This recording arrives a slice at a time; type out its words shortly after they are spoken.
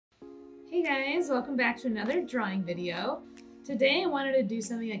Hey guys, welcome back to another drawing video. Today I wanted to do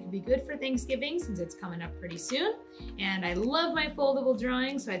something that could be good for Thanksgiving since it's coming up pretty soon. And I love my foldable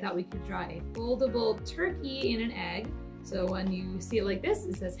drawings, so I thought we could draw a foldable turkey in an egg. So when you see it like this,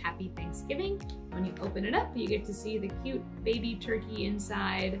 it says Happy Thanksgiving. When you open it up, you get to see the cute baby turkey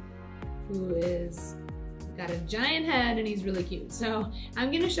inside who is got a giant head and he's really cute. So I'm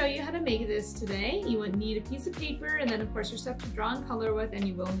going to show you how to make this today. You would need a piece of paper and then of course your stuff to draw and color with, and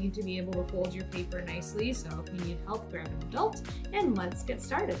you will need to be able to fold your paper nicely. So if you need help, grab an adult and let's get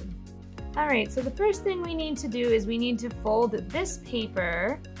started. All right, so the first thing we need to do is we need to fold this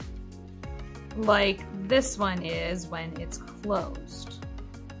paper like this one is when it's closed.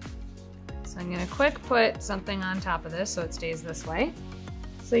 So I'm going to quick put something on top of this so it stays this way.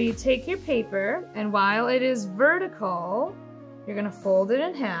 So you take your paper, and while it is vertical, you're going to fold it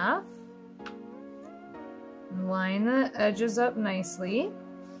in half, line the edges up nicely,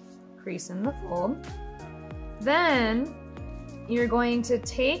 crease in the fold. Then you're going to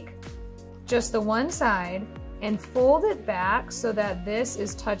take just the one side and fold it back so that this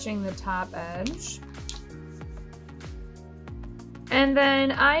is touching the top edge. And then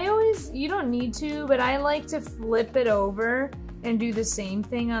you don't need to, but I like to flip it over and do the same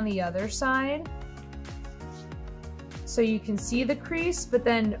thing on the other side. So you can see the crease, but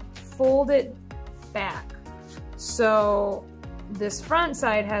then fold it back. So this front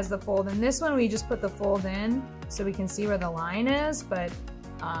side has the fold, and this one we just put the fold in so we can see where the line is, but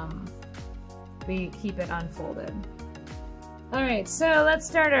we keep it unfolded. All right, so let's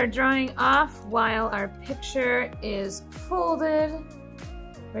start our drawing off while our picture is folded.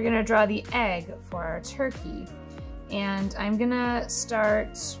 We're gonna draw the egg for our turkey. And I'm gonna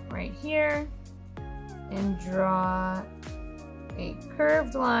start right here and draw a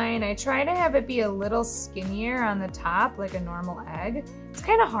curved line. I try to have it be a little skinnier on the top, like a normal egg. It's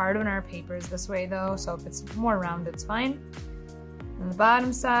kind of hard when our paper is this way though, so if it's more round, it's fine. On the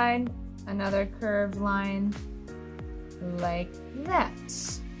bottom side, another curved line like that.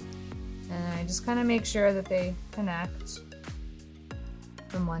 And I just kind of make sure that they connect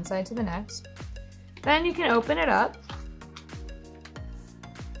from one side to the next. Then you can open it up.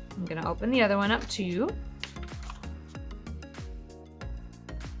 I'm gonna open the other one up too.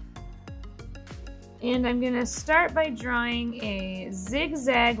 And I'm gonna start by drawing a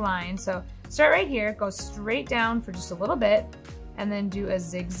zigzag line. So start right here, go straight down for just a little bit, and then do a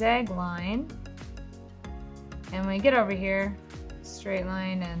zigzag line. And when we get over here, straight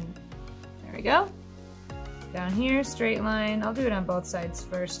line, and there we go. Down here, straight line. I'll do it on both sides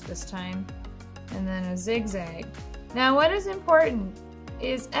first this time. And then a zigzag. Now what is important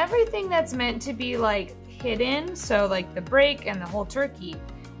is everything that's meant to be like hidden, so like the break and the whole turkey,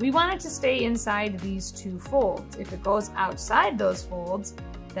 we want it to stay inside these two folds. If it goes outside those folds,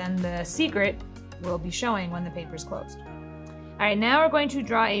 then the secret will be showing when the paper's closed. All right, now we're going to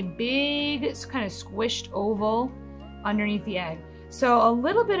draw a big kind of squished oval underneath the egg. So a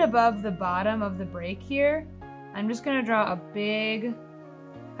little bit above the bottom of the break here, I'm just gonna draw a big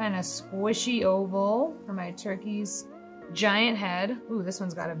kind of squishy oval for my turkey's giant head. Ooh, this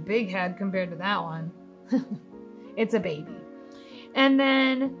one's got a big head compared to that one. It's a baby. And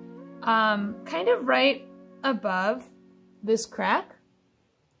then kind of right above this crack,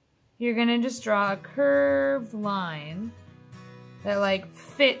 you're gonna just draw a curved line that like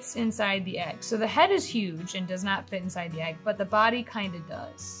fits inside the egg. So the head is huge and does not fit inside the egg, but the body kind of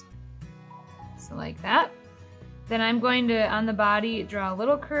does. So like that. Then I'm going to, on the body, draw a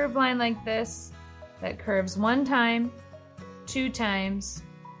little curved line like this that curves 1 time, 2 times,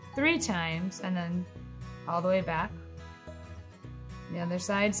 3 times, and then all the way back. The other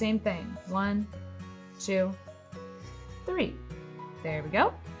side, same thing. 1, 2, 3. There we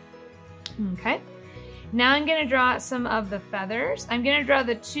go. Okay. Now I'm going to draw some of the feathers. I'm going to draw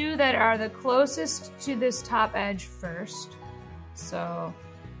the 2 that are the closest to this top edge first. So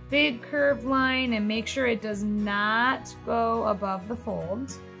big curved line, and make sure it does not go above the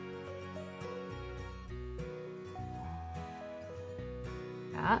fold.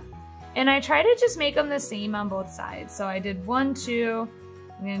 That. And I try to just make them the same on both sides. So I did 1, 2,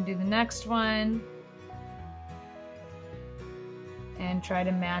 I'm gonna do the next one and try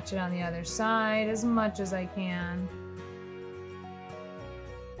to match it on the other side as much as I can.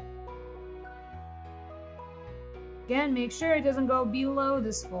 Again, make sure it doesn't go below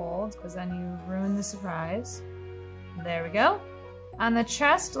this fold because then you ruin the surprise. There we go. On the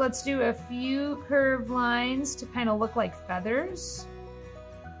chest, let's do a few curved lines to kind of look like feathers.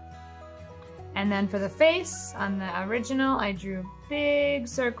 And then for the face, on the original, I drew a big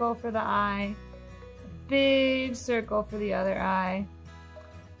circle for the eye, a big circle for the other eye,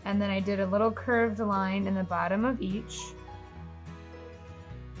 And then I did a little curved line in the bottom of each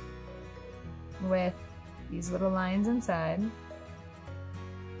with these little lines inside.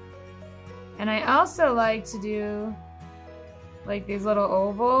 And I also like to do like these little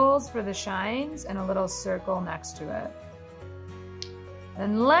ovals for the shines and a little circle next to it.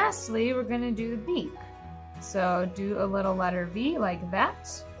 And lastly, we're gonna do the beak. So do a little letter V like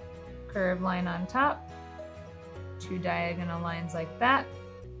that, curved line on top, 2 diagonal lines like that.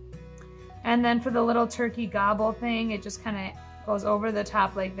 And then for the little turkey gobble thing, it just kind of goes over the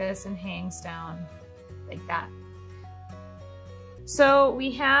top like this and hangs down like that. So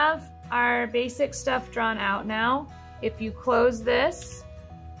we have our basic stuff drawn out now. If you close this,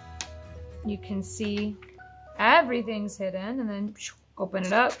 you can see everything's hidden, and then open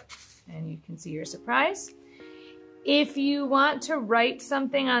it up and you can see your surprise. If you want to write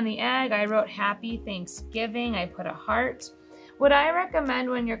something on the egg, I wrote Happy Thanksgiving. I put a heart. What I recommend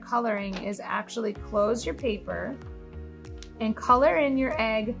when you're coloring is actually close your paper and color in your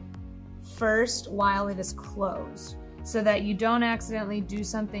egg first while it is closed, so that you don't accidentally do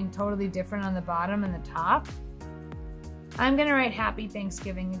something totally different on the bottom and the top. I'm gonna write Happy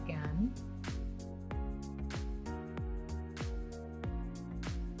Thanksgiving again.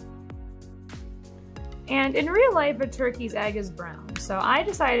 And in real life, a turkey's egg is brown. So I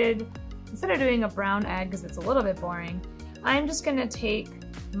decided, instead of doing a brown egg, because it's a little bit boring, I'm just gonna take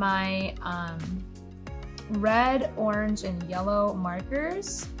my red, orange, and yellow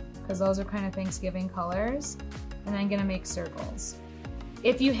markers, because those are kind of Thanksgiving colors, and I'm gonna make circles.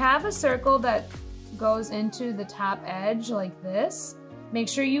 If you have a circle that goes into the top edge like this, make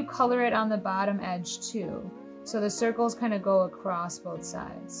sure you color it on the bottom edge too, so the circles kind of go across both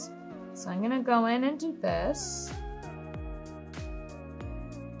sides. So I'm gonna go in and do this.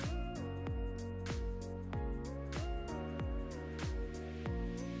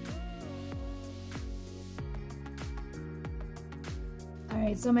 All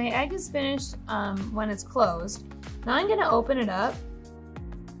right, so my egg is finished when it's closed. Now I'm gonna open it up.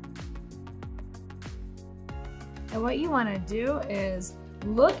 And what you wanna do is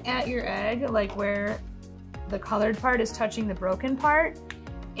look at your egg, like where the colored part is touching the broken part.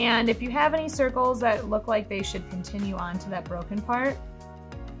 And if you have any circles that look like they should continue on to that broken part,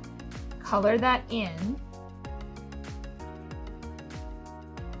 color that in.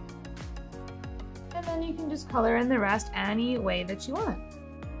 And then you can just color in the rest any way that you want.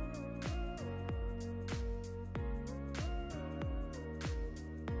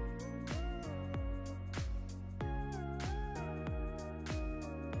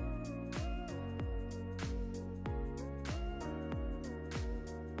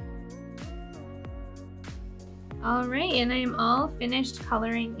 All right, and I'm all finished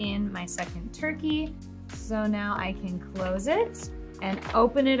coloring in my second turkey. So now I can close it and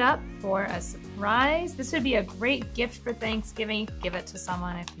open it up for a surprise. This would be a great gift for Thanksgiving. Give it to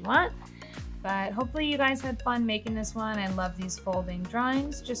someone if you want. But hopefully you guys had fun making this one. I love these folding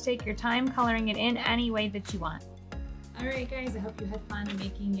drawings. Just take your time coloring it in any way that you want. All right, guys, I hope you had fun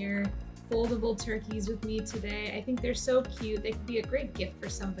making your foldable turkeys with me today. I think they're so cute. They could be a great gift for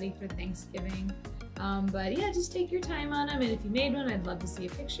somebody for Thanksgiving. But yeah, just take your time on them, and if you made one, I'd love to see a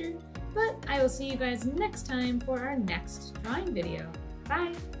picture. But I will see you guys next time for our next drawing video.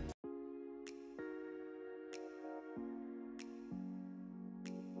 Bye!